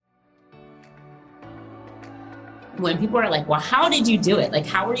when people are like, well, how did you do it? Like,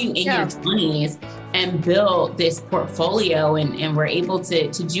 how were you in your 20s and build this portfolio and were able to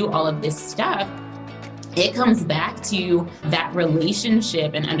do all of this stuff? It comes back to that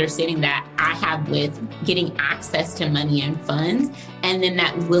relationship and understanding that I have with getting access to money and funds, and then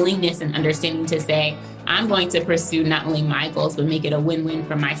that willingness and understanding to say, I'm going to pursue not only my goals, but make it a win-win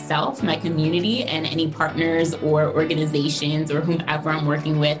for myself, my community, and any partners or organizations or whomever I'm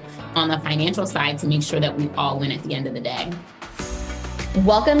working with on the financial side to make sure that we all win at the end of the day.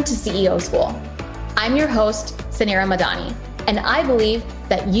 Welcome to CEO School. I'm your host, Sanira Madani, and I believe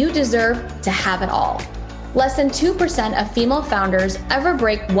that you deserve to have it all. Less than 2% of female founders ever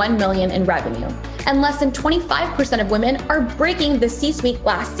break 1 million in revenue, and less than 25% of women are breaking the C-suite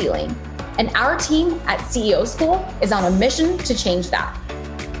glass ceiling. And our team at CEO School is on a mission to change that.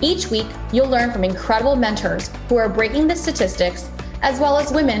 Each week, you'll learn from incredible mentors who are breaking the statistics, as well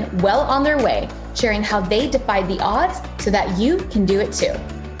as women well on their way, sharing how they defied the odds so that you can do it too.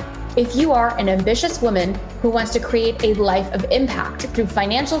 If you are an ambitious woman who wants to create a life of impact through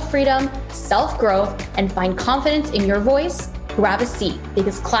financial freedom, self-growth, and find confidence in your voice, grab a seat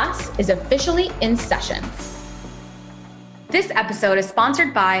because class is officially in session. This episode is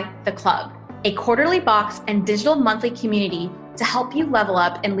sponsored by The Club, a quarterly box and digital monthly community to help you level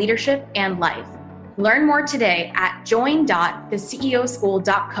up in leadership and life. Learn more today at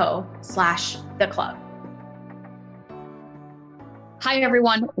join.theceoschool.co/theclub. Hi,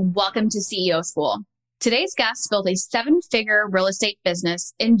 everyone. Welcome to CEO School. Today's guest built a 7-figure real estate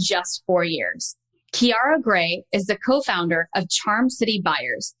business in just 4 years. Kiara Gray is the co-founder of Charm City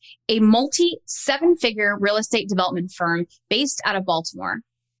Buyers, a multi-7-figure real estate development firm based out of Baltimore.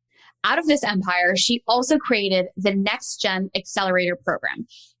 Out of this empire, she also created the Next Gen Accelerator program,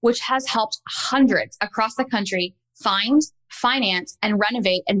 which has helped hundreds across the country find, finance, and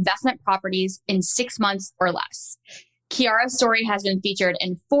renovate investment properties in 6 months or less. Kiara's story has been featured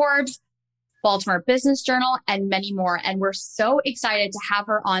in Forbes, Baltimore Business Journal, and many more. And we're so excited to have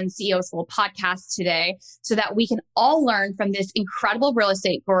her on CEO School podcast today so that we can all learn from this incredible real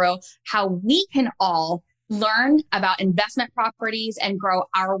estate guru how we can all learn about investment properties and grow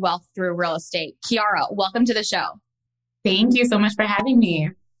our wealth through real estate. Kiara, welcome to the show. Thank you so much for having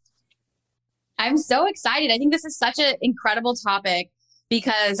me. I'm so excited. I think this is such an incredible topic,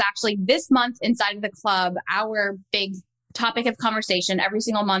 because actually this month inside of the club, our big topic of conversation, every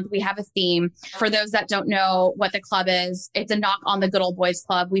single month we have a theme. For those that don't know what the club is, it's a knock on the good old boys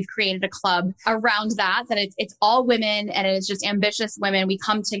club. We've created a club around that it's all women, and it is just ambitious women. We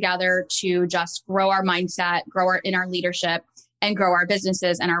come together to just grow our mindset, in our leadership, and grow our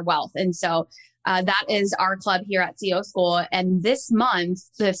businesses and our wealth. And so that is our club here at CEO School. And this month,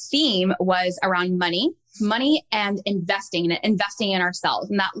 the theme was around money and investing in ourselves.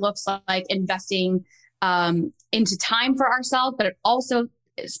 And that looks like investing into time for ourselves, but it also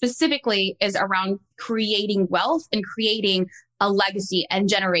specifically is around creating wealth and creating a legacy and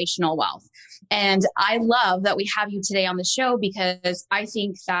generational wealth. And I love that we have you today on the show, because I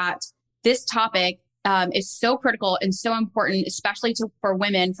think that this topic is so critical and so important, especially for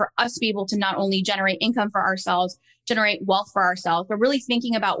women, for us to be able to not only generate income for ourselves, generate wealth for ourselves, but really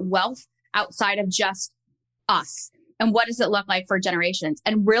thinking about wealth outside of just us. And what does it look like for generations?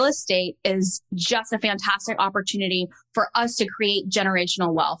 And real estate is just a fantastic opportunity for us to create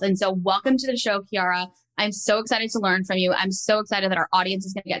generational wealth. And so welcome to the show, Kiara. I'm so excited to learn from you. I'm so excited that our audience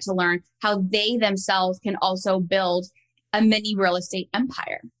is going to get to learn how they themselves can also build a mini real estate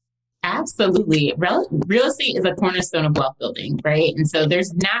empire. Absolutely. Real estate is a cornerstone of wealth building, right? And so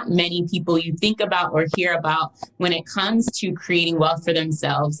there's not many people you think about or hear about when it comes to creating wealth for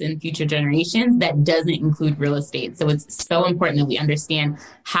themselves and future generations that doesn't include real estate. So it's so important that we understand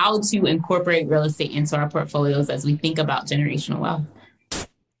how to incorporate real estate into our portfolios as we think about generational wealth.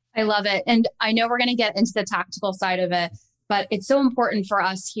 I love it. And I know we're going to get into the tactical side of it, but it's so important for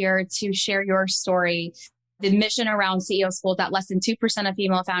us here to share your story. The mission around CEO School, that less than 2% of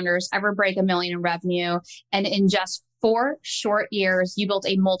female founders ever break 1 million in revenue. And in just 4 short years, you built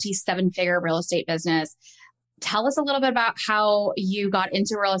a multi-7-figure real estate business. Tell us a little bit about how you got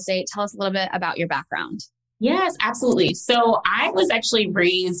into real estate. Tell us a little bit about your background. Yes, absolutely. So I was actually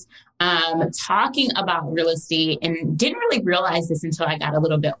raised talking about real estate and didn't really realize this until I got a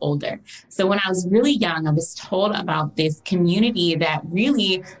little bit older. So when I was really young, I was told about this community that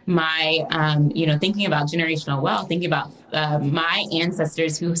really thinking about generational wealth, thinking about my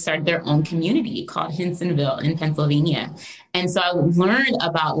ancestors who started their own community called Hensonville in Pennsylvania. And so I learned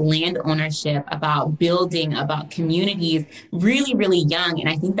about land ownership, about building, about communities really, really young. And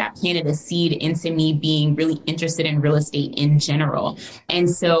I think that planted a seed into me being really interested in real estate in general. And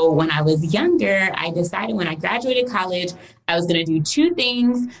so when I was younger, I decided when I graduated college, I was going to do two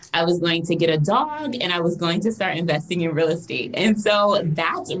things. I was going to get a dog and I was going to start investing in real estate. And so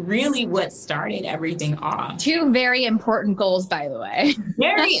that's really what started everything off. Two very important goals, by the way.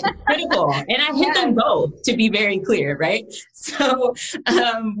 Very critical. And I hit them both, to be very clear, right? So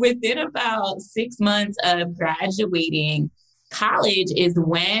within about 6 months of graduating college is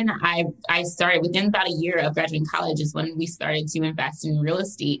when I started, within about a year of graduating college is when we started to invest in real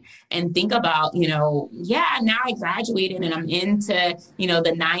estate and think about, now I graduated and I'm into,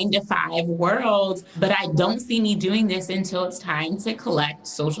 the 9-to-5 world, but I don't see me doing this until it's time to collect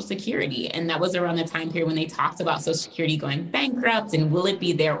Social Security. And that was around the time period when they talked about Social Security going bankrupt and will it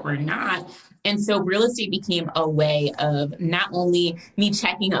be there or not? And so real estate became a way of not only me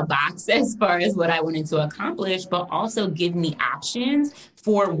checking a box as far as what I wanted to accomplish, but also give me options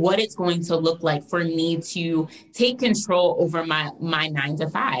for what it's going to look like for me to take control over my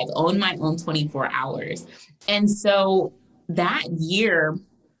 9-to-5, own my own 24 hours. And so that year,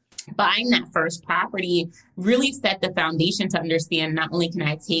 buying that first property really set the foundation to understand not only can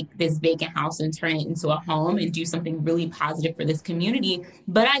I take this vacant house and turn it into a home and do something really positive for this community,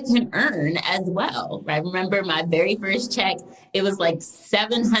 but I can earn as well. I remember my very first check, it was like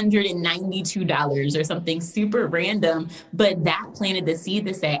 $792 or something super random, but that planted the seed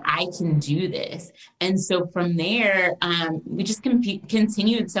to say, I can do this. And so from there, we just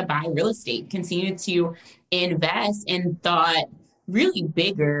continued to buy real estate, continued to invest and thought really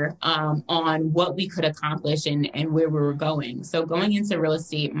bigger on what we could accomplish and where we were going. So going into real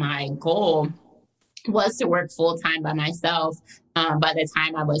estate, my goal was to work full-time by myself by the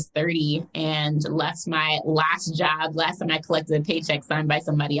time I was 30 and left my last job. Last time I collected a paycheck signed by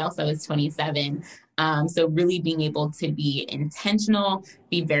somebody else, I was 27. So really being able to be intentional,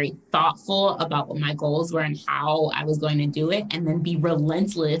 be very thoughtful about what my goals were and how I was going to do it, and then be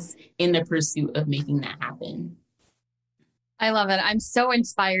relentless in the pursuit of making that happen. I love it. I'm so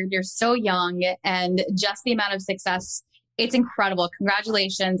inspired. You're so young and just the amount of success. It's incredible.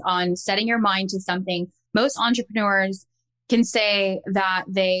 Congratulations on setting your mind to something. Most entrepreneurs can say that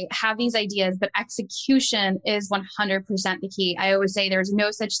they have these ideas, but execution is 100% the key. I always say there's no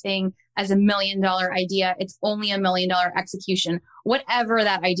such thing as $1 million idea. It's only $1 million execution, whatever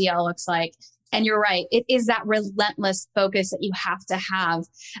that idea looks like. And you're right. It is that relentless focus that you have to have.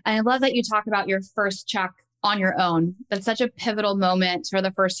 And I love that you talk about your first check on your own. That's such a pivotal moment for the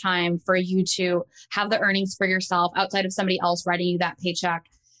first time for you to have the earnings for yourself outside of somebody else writing you that paycheck.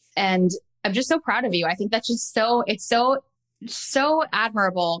 And I'm just so proud of you. I think that's just it's so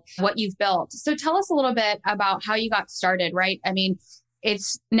admirable what you've built. So tell us a little bit about how you got started, right? I mean,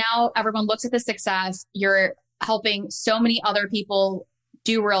 it's now everyone looks at the success. You're helping so many other people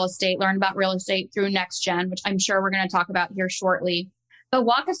do real estate, learn about real estate through Next Gen, which I'm sure we're going to talk about here shortly. But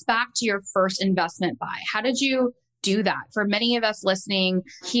walk us back to your first investment buy. How did you do that? For many of us listening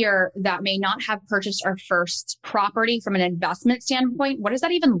here that may not have purchased our first property from an investment standpoint, what does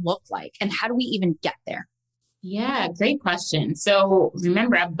that even look like? And how do we even get there? Yeah, great question. So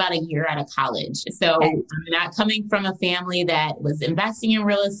remember, I'm about a year out of college. So I'm not coming from a family that was investing in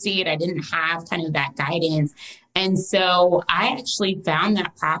real estate. I didn't have kind of that guidance. And so I actually found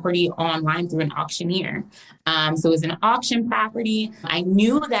that property online through an auctioneer. So it was an auction property. I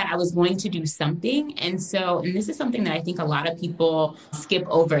knew that I was going to do something. And this is something that I think a lot of people skip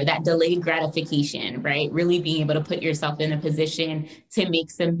over, that delayed gratification, right? Really being able to put yourself in a position to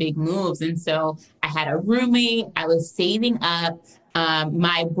make some big moves. And so I had a roommate, I was saving up.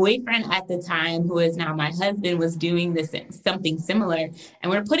 My boyfriend at the time, who is now my husband, was doing something similar.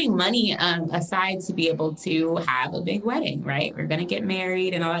 And we're putting money aside to be able to have a big wedding, right? We're going to get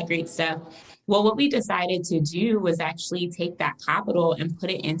married and all that great stuff. Well, what we decided to do was actually take that capital and put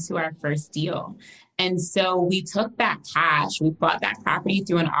it into our first deal. And so we took that cash, we bought that property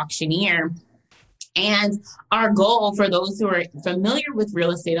through an auctioneer. And our goal, for those who are familiar with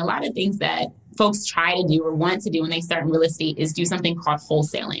real estate, a lot of things that folks try to do or want to do when they start in real estate is do something called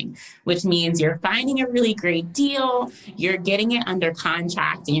wholesaling, which means you're finding a really great deal, you're getting it under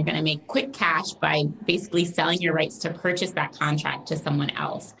contract, and you're going to make quick cash by basically selling your rights to purchase that contract to someone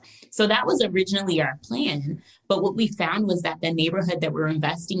else. So that was originally our plan. But what we found was that the neighborhood that we were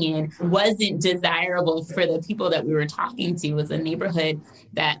investing in wasn't desirable for the people that we were talking to. It was a neighborhood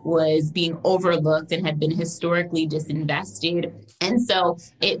that was being overlooked and had been historically disinvested. And so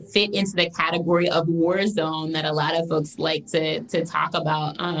it fit into the category of war zone that a lot of folks like to talk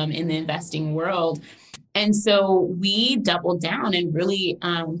about in the investing world. And so we doubled down and really,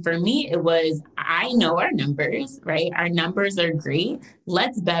 for me, it was, I know our numbers, right? Our numbers are great.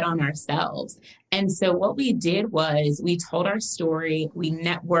 Let's bet on ourselves. And so what we did was we told our story, we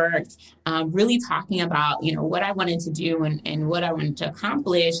networked, really talking about, what I wanted to do and what I wanted to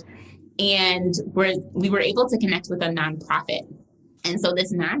accomplish. And we were able to connect with a nonprofit. And so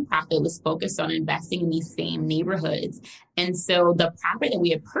this nonprofit was focused on investing in these same neighborhoods. And so the property that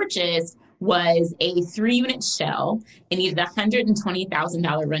we had purchased was a 3-unit shell. It needed a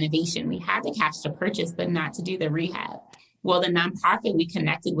 $120,000 renovation. We had the cash to purchase, but not to do the rehab. Well, the nonprofit we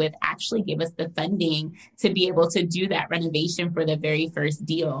connected with actually gave us the funding to be able to do that renovation for the very first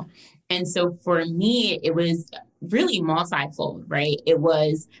deal. And so for me, it was really multifold, right? It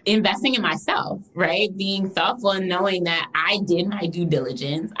was investing in myself, right? Being thoughtful and knowing that I did my due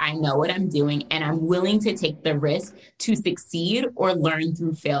diligence. I know what I'm doing and I'm willing to take the risk to succeed or learn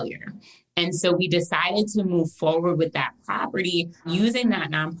through failure. And so we decided to move forward with that property using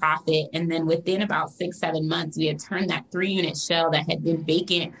that nonprofit. And then within about 6-7 months, we had turned that 3-unit shell that had been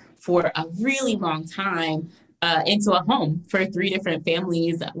vacant for a really long time into a home for 3 different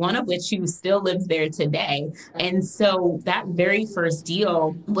families, one of which who still lives there today. And so that very first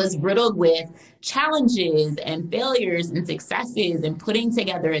deal was riddled with challenges and failures and successes and putting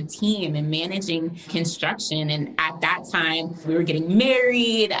together a team and managing construction. And at that time, we were getting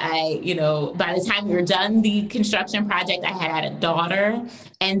married. By the time we were done the construction project, I had a daughter.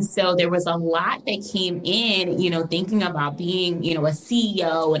 And so there was a lot that came in, thinking about being, a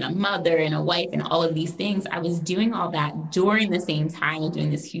CEO and a mother and a wife and all of these things. I was doing all that during the same time of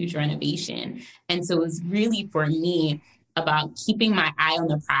doing this huge renovation. And so it was really for me about keeping my eye on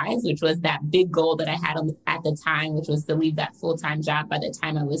the prize, which was that big goal that I had at the time, which was to leave that full-time job by the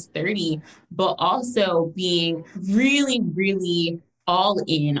time I was 30, but also being really, really all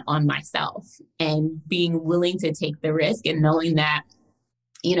in on myself and being willing to take the risk and knowing that,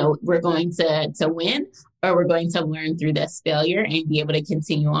 we're going to win or we're going to learn through this failure and be able to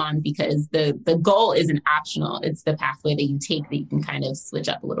continue on because the goal isn't optional. It's the pathway that you take that you can kind of switch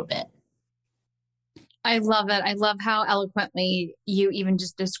up a little bit. I love it. I love how eloquently you even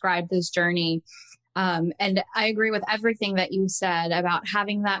just described this journey. And I agree with everything that you said about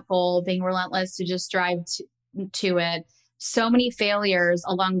having that goal, being relentless to just strive to it. So many failures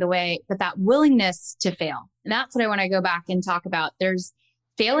along the way, but that willingness to fail. And that's what I want to go back and talk about.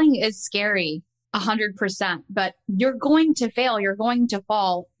 Failing is scary 100%, but you're going to fail. You're going to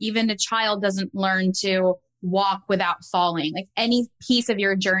fall. Even a child doesn't learn to walk without falling. Like any piece of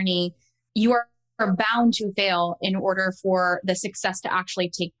your journey, you are bound to fail in order for the success to actually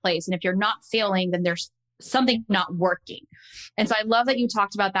take place. And if you're not failing, then there's something not working. And so I love that you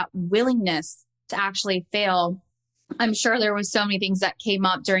talked about that willingness to actually fail. I'm sure there was so many things that came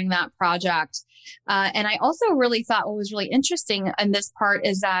up during that project. And I also really thought what was really interesting in this part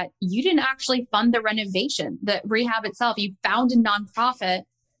is that you didn't actually fund the renovation, the rehab itself. You found a nonprofit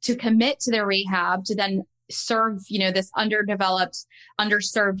to commit to the rehab to then serve, this underdeveloped,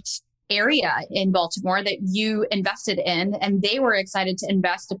 underserved area in Baltimore that you invested in, and they were excited to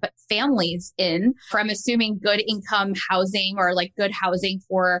invest to put families in from assuming good income housing or like good housing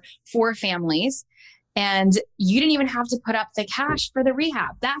for families. And you didn't even have to put up the cash for the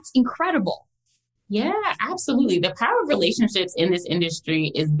rehab. That's incredible. Yeah, absolutely. The power of relationships in this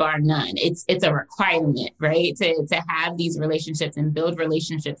industry is bar none. It's a requirement, right? To have these relationships and build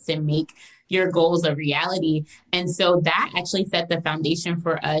relationships and make your goals a reality. And so that actually set the foundation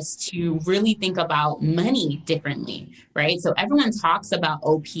for us to really think about money differently, right? So everyone talks about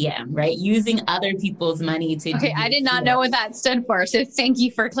OPM, right? Using other people's money to Okay, I did not know what that stood for. So thank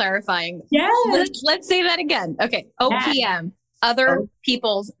you for clarifying. Yeah. Let's say that again. Okay, OPM, other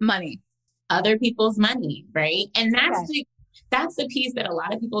people's money. Other people's money, right? And that's the piece that a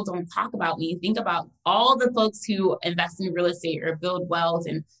lot of people don't talk about when you think about all the folks who invest in real estate or build wealth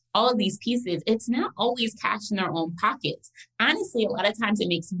and all of these pieces. It's not always cash in their own pockets. Honestly, a lot of times it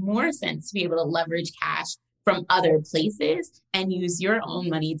makes more sense to be able to leverage cash from other places and use your own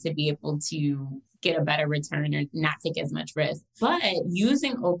money to be able to get a better return or not take as much risk. But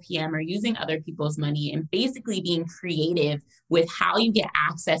using OPM or using other people's money and basically being creative with how you get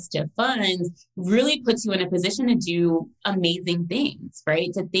access to funds really puts you in a position to do amazing things, right?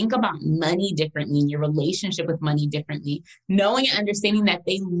 To think about money differently and your relationship with money differently, knowing and understanding that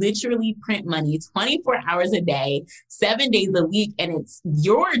they literally print money 24 hours a day, 7 days a week, and it's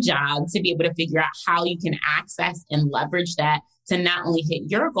your job to be able to figure out how you can access and leverage that to not only hit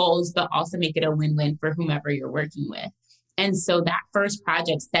your goals, but also make it a win-win for whomever you're working with. And so that first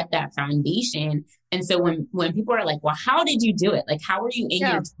project set that foundation. And so when people are like, well, how did you do it? Like, how were you in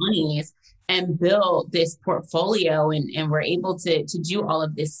your 20s and build this portfolio and were able to do all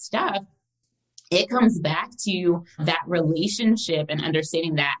of this stuff? It comes back to that relationship and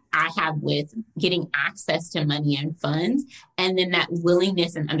understanding that I have with getting access to money and funds, and then that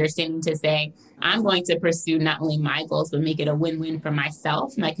willingness and understanding to say, I'm going to pursue not only my goals, but make it a win-win for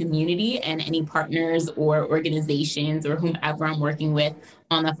myself, my community, and any partners or organizations or whomever I'm working with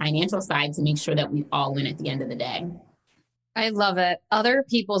on the financial side to make sure that we all win at the end of the day. I love it. Other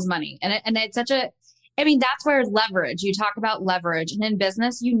people's money. And it's such a, I mean, that's where leverage, you talk about leverage, and in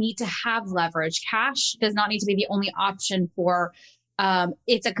business, you need to have leverage. Cash does not need to be the only option for,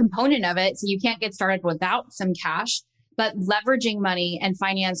 it's a component of it. So you can't get started without some cash, but leveraging money and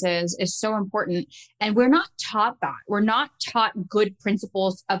finances is so important. And we're not taught that. We're not taught good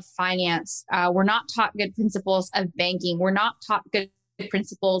principles of finance. We're not taught good principles of banking. We're not taught good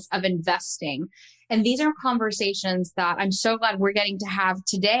principles of investing. And these are conversations that I'm so glad we're getting to have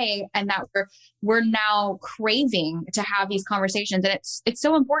today, and that we're now craving to have these conversations. And it's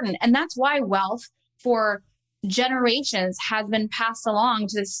so important. And that's why wealth for generations has been passed along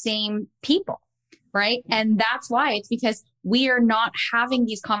to the same people, right? And that's why it's because we are not having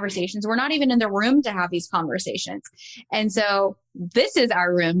these conversations. We're not even in the room to have these conversations. And so this is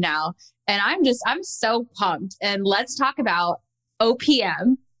our room now. And I'm so pumped. And let's talk about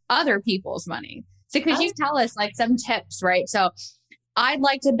OPM, other people's money. So could you tell us like some tips, right? So I'd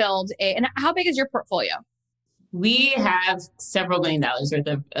like to build and how big is your portfolio? We have several $1 million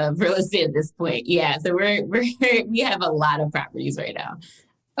worth of real estate at this point. Yeah. So we have a lot of properties right now.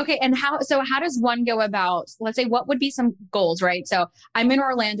 Okay. And how does one go about, let's say, what would be some goals, right? So I'm in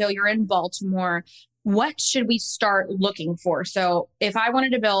Orlando, you're in Baltimore. What should we start looking for? So if I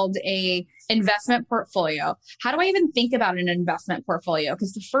wanted to build a investment portfolio, how do I even think about an investment portfolio?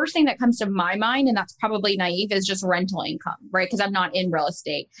 Because the first thing that comes to my mind, and that's probably naive, is just rental income, right? Because I'm not in real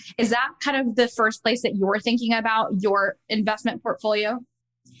estate. Is that kind of the first place that you're thinking about your investment portfolio?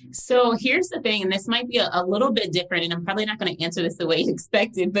 So here's the thing, and this might be a little bit different, and I'm probably not going to answer this the way you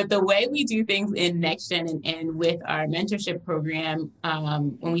expected, but the way we do things in NextGen and with our mentorship program,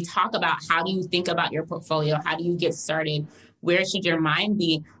 when we talk about how do you think about your portfolio, how do you get started, where should your mind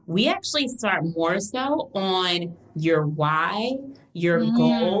be, we actually start more so on your why, your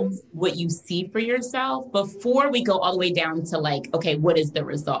goals, what you see for yourself before we go all the way down to like, okay, what is the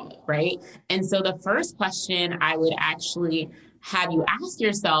result, right? And so the first question I would actually have you ask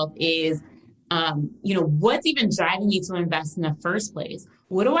yourself is, what's even driving me to invest in the first place?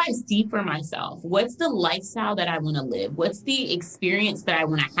 What do I see for myself? What's the lifestyle that I want to live? What's the experience that I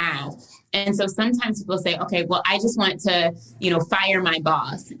want to have? And so sometimes people say, okay, well, I just want to, fire my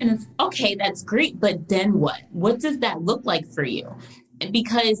boss. And it's okay, that's great. But then what? What does that look like for you?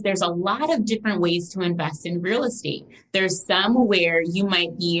 Because there's a lot of different ways to invest in real estate. There's some where you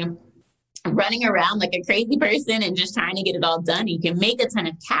might be running around like a crazy person and just trying to get it all done. You can make a ton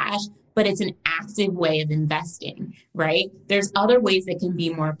of cash, but it's an active way of investing, right? There's other ways that can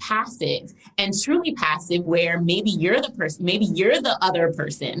be more passive and truly passive, where maybe you're the person, maybe you're the other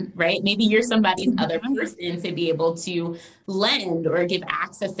person, right? Maybe you're somebody's other person to be able to lend or give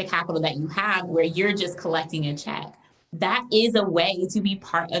access to capital that you have, where you're just collecting a check. That is a way to be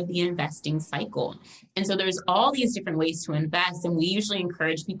part of the investing cycle. And so there's all these different ways to invest. And we usually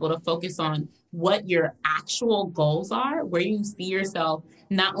encourage people to focus on what your actual goals are, where you see yourself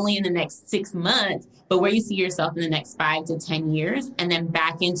not only in the next 6 months, but where you see yourself in the next 5 to 10 years, and then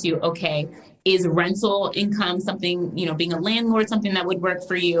back into, okay, is rental income something, being a landlord, something that would work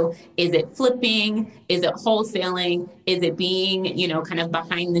for you? Is it flipping? Is it wholesaling? Is it being, kind of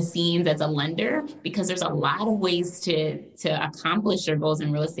behind the scenes as a lender? Because there's a lot of ways to accomplish your goals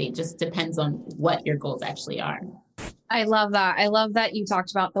in real estate. It just depends on what your goals actually are. I love that. I love that you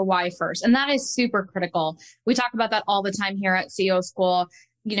talked about the why first. And that is super critical. We talk about that all the time here at CEO School.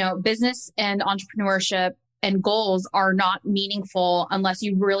 Business and entrepreneurship and goals are not meaningful unless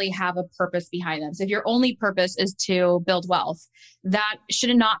you really have a purpose behind them. So if your only purpose is to build wealth, that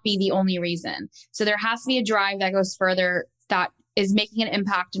should not be the only reason. So there has to be a drive that goes further, that is making an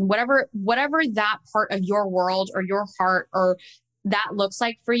impact in whatever that part of your world or your heart or that looks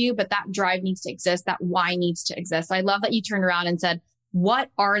like for you, but that drive needs to exist. That why needs to exist. I love that you turned around and said, what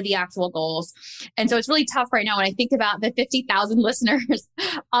are the actual goals? And so it's really tough right now when I think about the 50,000 listeners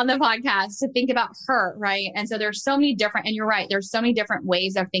on the podcast to think about her, right? And so there's so many different, and you're right, there's so many different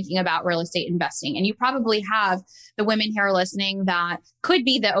ways of thinking about real estate investing. And you probably have the women here listening that could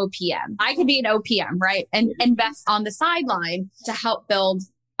be the OPM. I could be an OPM, right? And invest on the sideline to help build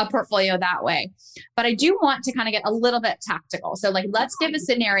a portfolio that way. But I do want to kind of get a little bit tactical. So like, let's give a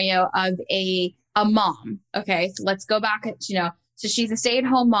scenario of a mom. Okay. So let's go back at, so she's a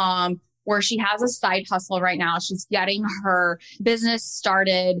stay-at-home mom where she has a side hustle right now. She's getting her business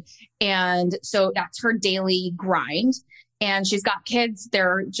started. And so that's her daily grind. And she's got kids.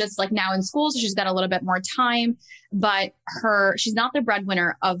 They're just like now in school. So she's got a little bit more time, but she's not the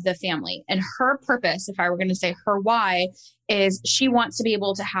breadwinner of the family. And her purpose, if I were going to say her why, is she wants to be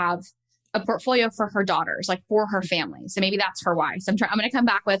able to have a portfolio for her daughters, like for her family. So maybe that's her why. So I'm going to come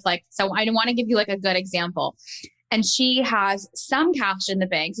back with so I want to give you like a good example. And she has some cash in the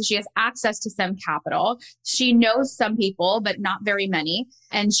bank. So she has access to some capital. She knows some people, but not very many.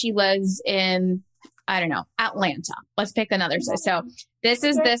 And she lives in, I don't know, Atlanta. Let's pick another. So this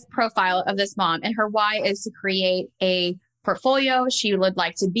is this profile of this mom, and her why is to create a portfolio. She would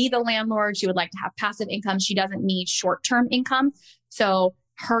like to be the landlord. She would like to have passive income. She doesn't need short-term income. So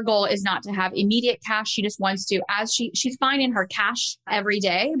her goal is not to have immediate cash. She just wants to, she's fine in her cash every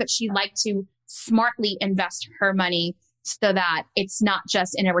day, but she'd like to smartly invest her money so that it's not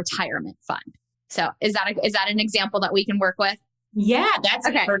just in a retirement fund. So is that an example that we can work with? Yeah, that's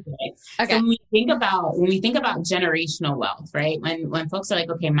okay. Perfect. Okay. So when we think about generational wealth, right? When folks are like,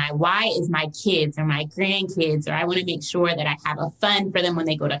 okay, my why is my kids or my grandkids, or I want to make sure that I have a fund for them when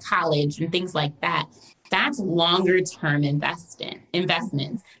they go to college and things like that. That's longer term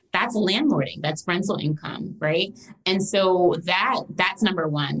investments. That's landlording. That's rental income, right? And so that's number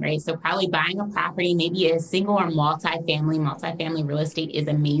one, right? So probably buying a property, maybe a single or multifamily real estate is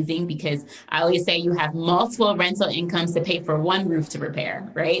amazing because I always say you have multiple rental incomes to pay for one roof to repair,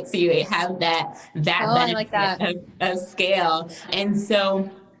 right? So you have that benefit of scale. And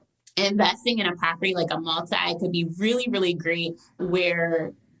so investing in a property like a multi could be really, really great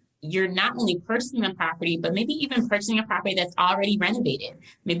where you're not only purchasing a property, but maybe even purchasing a property that's already renovated.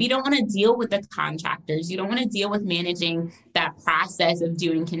 Maybe you don't want to deal with the contractors. You don't want to deal with managing that process of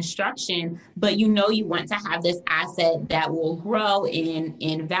doing construction, but you want to have this asset that will grow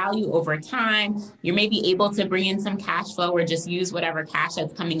in value over time. You're maybe able to bring in some cash flow or just use whatever cash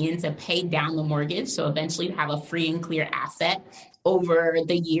that's coming in to pay down the mortgage. So eventually you have a free and clear asset over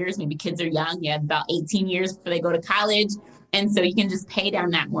the years. Maybe kids are young. You have about 18 years before they go to college. And so you can just pay down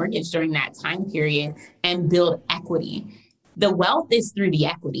that mortgage during that time period and build equity. The wealth is through the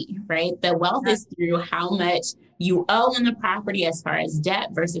equity, right? The wealth is through how much you owe on the property as far as debt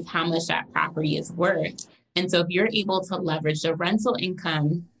versus how much that property is worth. And so if you're able to leverage the rental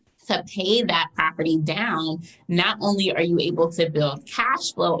income to pay that property down, not only are you able to build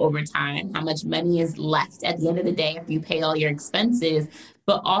cash flow over time, how much money is left at the end of the day if you pay all your expenses,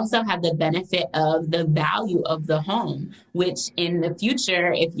 but also have the benefit of the value of the home, which in the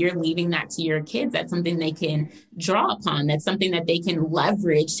future, if you're leaving that to your kids, that's something they can draw upon. That's something that they can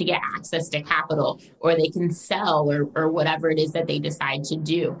leverage to get access to capital, or they can sell or whatever it is that they decide to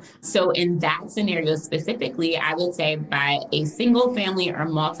do. So in that scenario specifically, I would say buy a single family or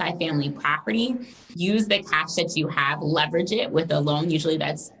multifamily property, use the cash that you have, leverage it with a loan. Usually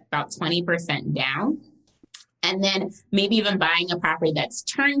that's about 20% down. And then maybe even buying a property that's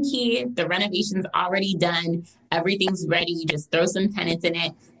turnkey, the renovation's already done, everything's ready, you just throw some tenants in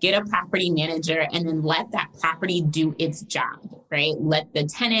it, get a property manager, and then let that property do its job, right? Let the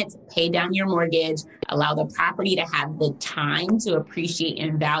tenants pay down your mortgage, allow the property to have the time to appreciate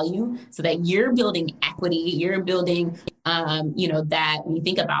in value so that you're building equity, you're building that when you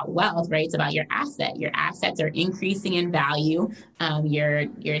think about wealth, right, it's about your asset. Your assets are increasing in value.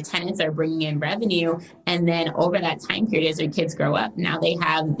 Your tenants are bringing in revenue. And then over that time period, as your kids grow up, now they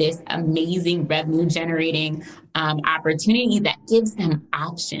have this amazing revenue generating opportunity that gives them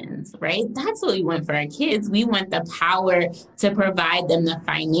options, right? That's what we want for our kids. We want the power to provide them the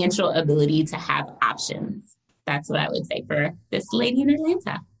financial ability to have options. That's what I would say for this lady in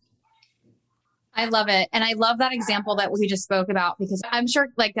Atlanta. I love it. And I love that example that we just spoke about, because I'm sure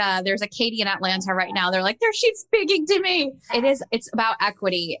there's a Katie in Atlanta right now. They're like, she's speaking to me. It's about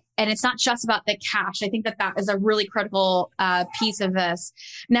equity, and it's not just about the cash. I think that is a really critical piece of this.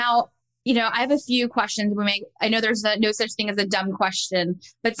 Now, I have a few questions I know there's no such thing as a dumb question,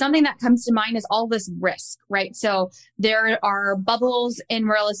 but something that comes to mind is all this risk, right? So there are bubbles in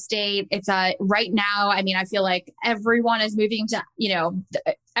real estate. It's right now, I mean, I feel like everyone is moving to,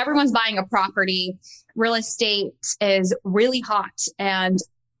 everyone's buying a property. Real estate is really hot and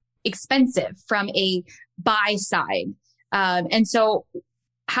expensive from a buy side. And so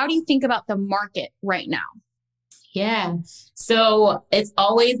how do you think about the market right now? Yeah. So it's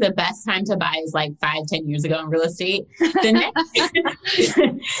always the best time to buy is like 5-10 years ago in real estate. The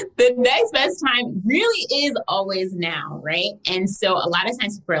next best time really is always now, right? And so a lot of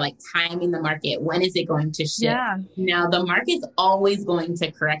times people are like timing the market. When is it going to shift? Yeah. Now the market's always going to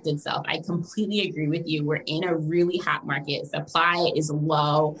correct itself. I completely agree with you. We're in a really hot market. Supply is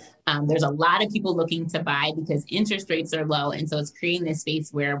low. There's a lot of people looking to buy because interest rates are low. And so it's creating this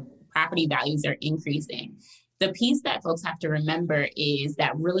space where property values are increasing. The piece that folks have to remember is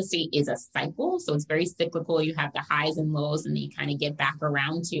that real estate is a cycle. So it's very cyclical. You have the highs and lows and then you kind of get back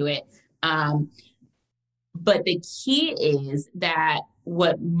around to it. But the key is that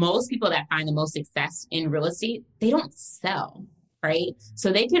what most people that find the most success in real estate, they don't sell, right?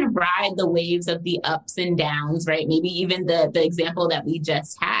 So they can ride the waves of the ups and downs, right? Maybe even the example that we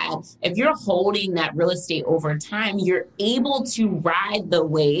just had. If you're holding that real estate over time, you're able to ride the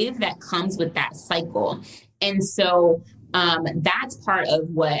wave that comes with that cycle. And so that's part of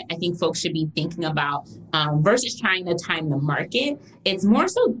what I think folks should be thinking about versus trying to time the market. It's more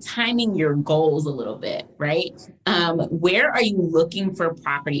so timing your goals a little bit, right? Where are you looking for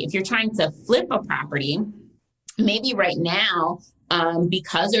property? If you're trying to flip a property, maybe right now,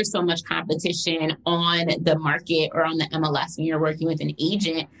 because there's so much competition on the market or on the MLS when you're working with an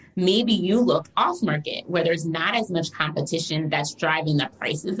agent, maybe you look off market where there's not as much competition that's driving the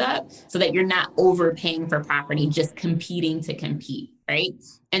prices up so that you're not overpaying for property, just competing to compete, right?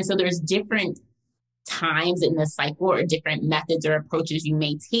 And so there's different times in the cycle or different methods or approaches you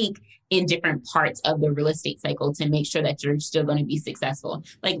may take in different parts of the real estate cycle to make sure that you're still going to be successful.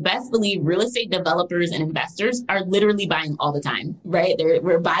 Like best believe real estate developers and investors are literally buying all the time, right?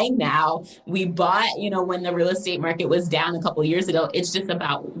 We're buying now. We bought, when the real estate market was down a couple of years ago. It's just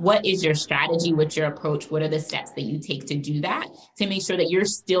about what is your strategy, what's your approach, what are the steps that you take to do that to make sure that you're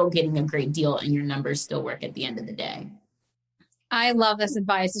still getting a great deal and your numbers still work at the end of the day. I love this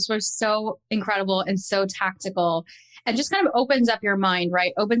advice. This was so incredible and so tactical and just kind of opens up your mind,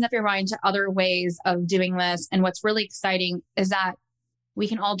 right? Opens up your mind to other ways of doing this. And what's really exciting is that we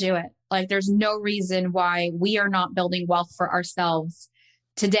can all do it. Like there's no reason why we are not building wealth for ourselves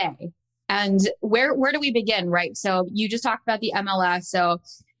today. And where do we begin, right? So you just talked about the MLS. So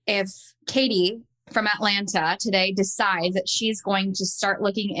if Katie from Atlanta today decides that she's going to start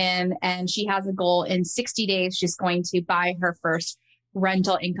looking in and she has a goal in 60 days, she's going to buy her first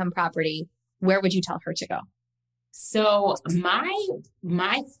rental income property, where would you tell her to go? So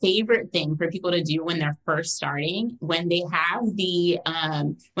my favorite thing for people to do when they're first starting, when they have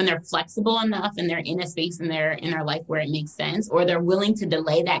when they're flexible enough and they're in a space in their life where it makes sense, or they're willing to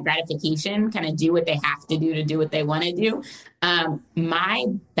delay that gratification, kind of do what they have to do what they want to do. My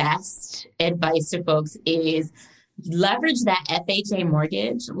best advice to folks is leverage that FHA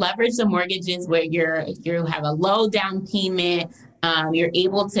mortgage, leverage the mortgages where you have a low down payment. You're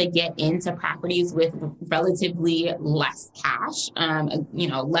able to get into properties with relatively less cash,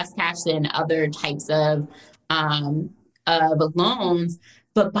 less cash than other types of loans,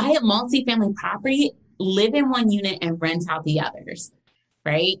 but buy a multifamily property, live in one unit and rent out the others,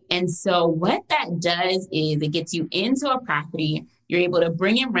 right? And so what that does is it gets you into a property, you're able to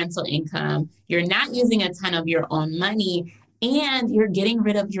bring in rental income, you're not using a ton of your own money, and you're getting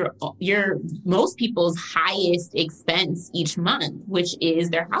rid of your most people's highest expense each month, which is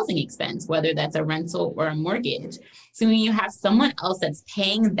their housing expense, whether that's a rental or a mortgage. So when you have someone else that's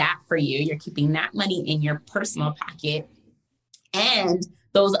paying that for you, you're keeping that money in your personal pocket, and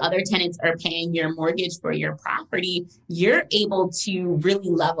those other tenants are paying your mortgage for your property, you're able to really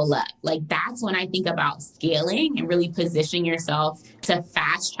level up. Like that's when I think about scaling and really positioning yourself to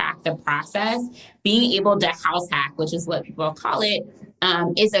fast track the process. Being able to house hack, which is what people call it,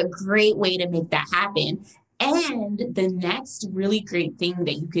 is a great way to make that happen. And the next really great thing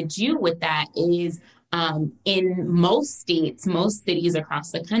that you could do with that is in most states, most cities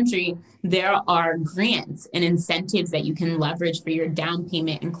across the country, there are grants and incentives that you can leverage for your down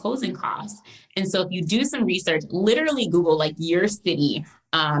payment and closing costs. And so if you do some research, literally Google like your city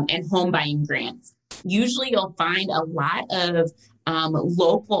and home buying grants. Usually you'll find a lot of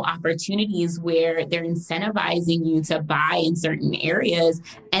local opportunities where they're incentivizing you to buy in certain areas.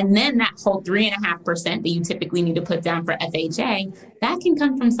 And then that whole 3.5% that you typically need to put down for FHA, that can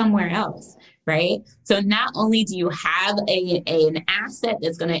come from somewhere else. Right. So not only do you have an asset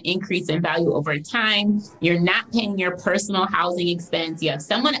that's going to increase in value over time, you're not paying your personal housing expense. You have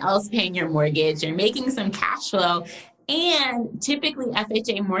someone else paying your mortgage. You're making some cash flow. And typically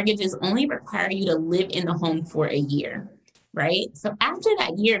FHA mortgages only require you to live in the home for a year. Right. So after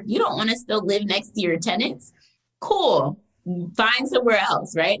that year, if you don't want to still live next to your tenants, cool. Find somewhere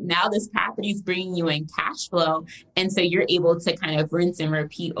else, right? Now this property is bringing you in cash flow. And so you're able to kind of rinse and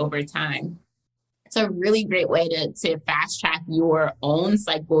repeat over time. It's a really great way to fast track your own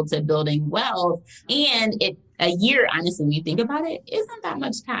cycle to building wealth. And a year, honestly, when you think about it, isn't that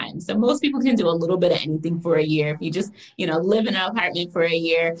much time. So most people can do a little bit of anything for a year. If you just, live in an apartment for a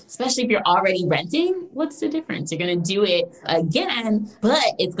year, especially if you're already renting, what's the difference? You're going to do it again, but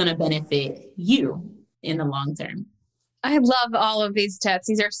it's going to benefit you in the long term. I love all of these tips.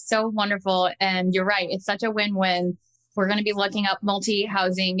 These are so wonderful. And you're right. It's such a win-win. We're going to be looking up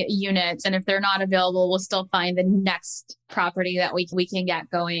multi-housing units. And if they're not available, we'll still find the next property that we can get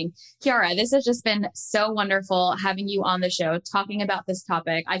going. Kiara, this has just been so wonderful having you on the show, talking about this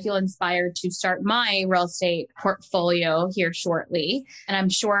topic. I feel inspired to start my real estate portfolio here shortly. And I'm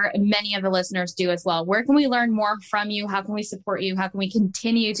sure many of the listeners do as well. Where can we learn more from you? How can we support you? How can we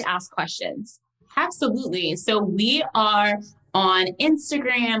continue to ask questions? Absolutely. So we are on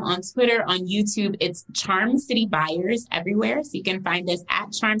Instagram, on Twitter, on YouTube. It's Charm City Buyers everywhere. So you can find us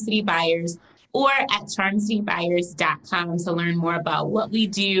at Charm City Buyers or at charmcitybuyers.com to learn more about what we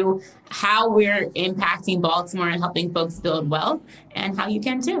do, how we're impacting Baltimore and helping folks build wealth, and how you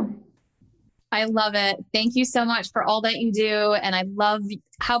can too. I love it. Thank you so much for all that you do. And I love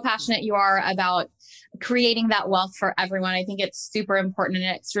how passionate you are about creating that wealth for everyone. I think it's super important.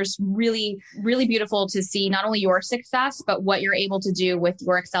 And it's just really, really beautiful to see not only your success, but what you're able to do with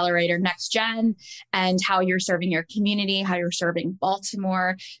your accelerator Next Gen and how you're serving your community, how you're serving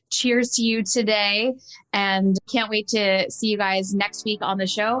Baltimore. Cheers to you today. And can't wait to see you guys next week on the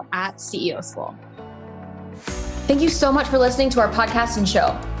show at CEO School. Thank you so much for listening to our podcast and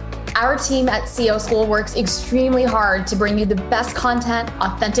show. Our team at CEO School works extremely hard to bring you the best content,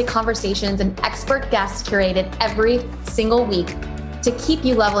 authentic conversations, and expert guests curated every single week to keep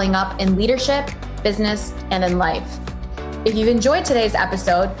you leveling up in leadership, business, and in life. If you've enjoyed today's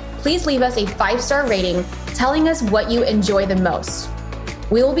episode, please leave us a 5-star rating telling us what you enjoy the most.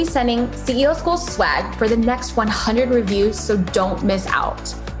 We will be sending CEO School swag for the next 100 reviews, so don't miss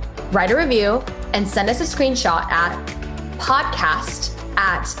out. Write a review and send us a screenshot at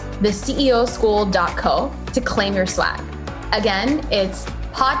podcast@theceoschool.co to claim your swag. Again, it's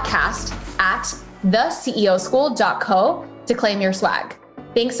podcast@theceoschool.co to claim your swag.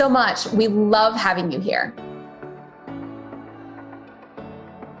 Thanks so much. We love having you here.